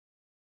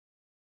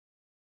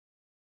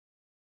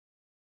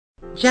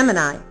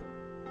Gemini.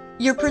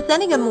 You're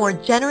presenting a more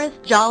generous,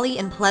 jolly,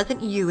 and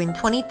pleasant you in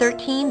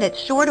 2013 that's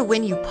sure to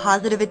win you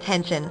positive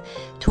attention.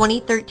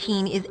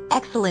 2013 is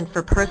excellent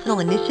for personal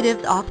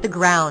initiatives off the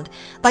ground.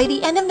 By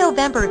the end of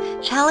November,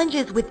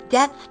 challenges with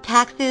debts,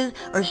 taxes,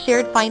 or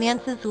shared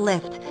finances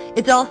lift.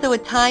 It's also a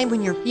time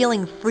when you're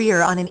feeling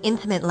freer on an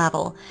intimate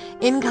level.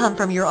 Income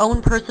from your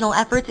own personal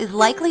efforts is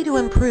likely to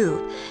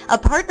improve. A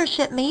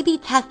partnership may be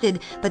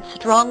tested, but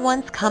strong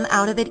ones come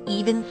out of it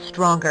even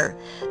stronger.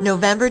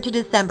 November to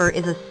December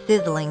is a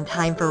sizzling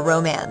time for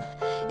romance.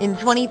 In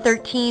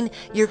 2013,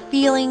 your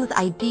feelings,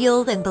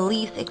 ideals, and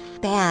beliefs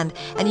expand,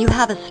 and you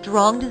have a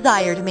strong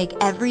desire to make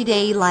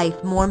everyday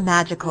life more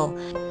magical.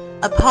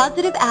 A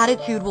positive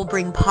attitude will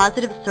bring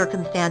positive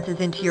circumstances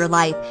into your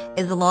life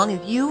as long as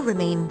you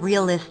remain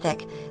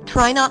realistic.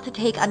 Try not to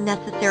take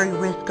unnecessary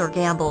risks or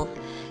gambles.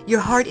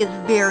 Your heart is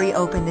very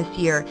open this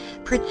year.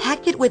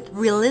 Protect it with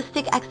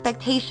realistic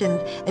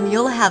expectations, and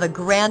you'll have a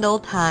grand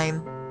old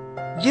time.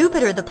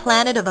 Jupiter, the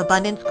planet of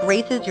abundance,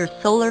 graces your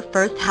solar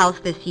first house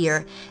this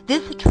year.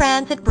 This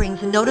transit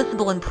brings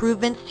noticeable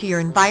improvements to your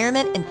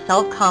environment and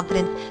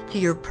self-confidence to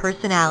your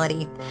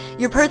personality.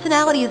 Your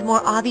personality is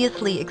more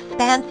obviously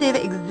expansive,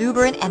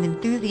 exuberant, and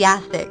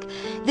enthusiastic.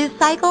 This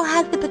cycle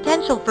has the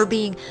potential for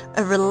being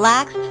a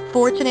relaxed,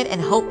 fortunate,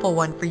 and hopeful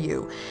one for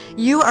you.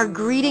 You are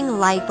greeting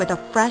life with a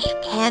fresh,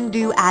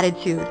 can-do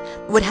attitude.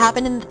 What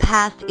happened in the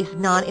past is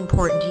not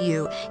important to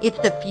you. It's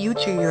the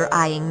future you're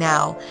eyeing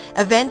now.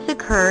 Events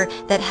occur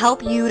that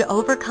help you to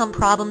overcome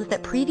problems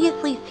that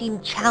previously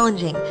seemed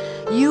challenging.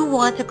 You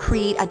want to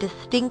create a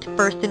distinct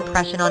first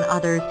impression on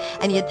others,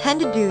 and you tend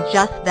to do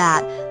just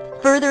that.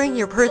 Furthering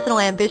your personal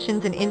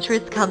ambitions and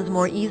interests comes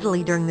more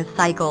easily during this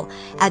cycle.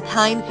 At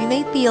times, you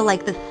may feel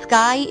like the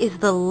sky is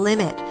the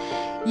limit.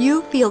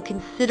 You feel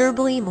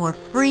considerably more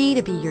free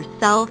to be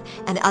yourself,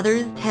 and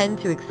others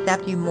tend to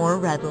accept you more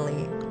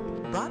readily.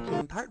 Brought to you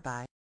in part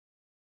by...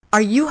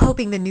 Are you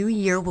hoping the new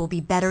year will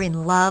be better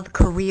in love,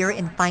 career,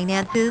 and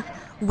finances?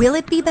 Will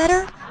it be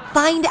better?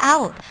 Find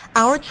out.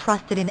 Our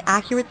trusted and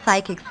accurate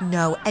psychics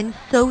know, and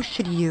so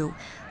should you.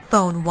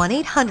 Phone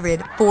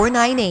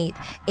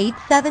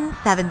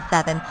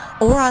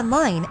 1-800-498-8777 or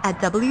online at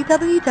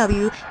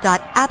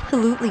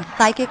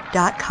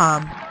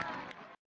www.absolutelypsychic.com.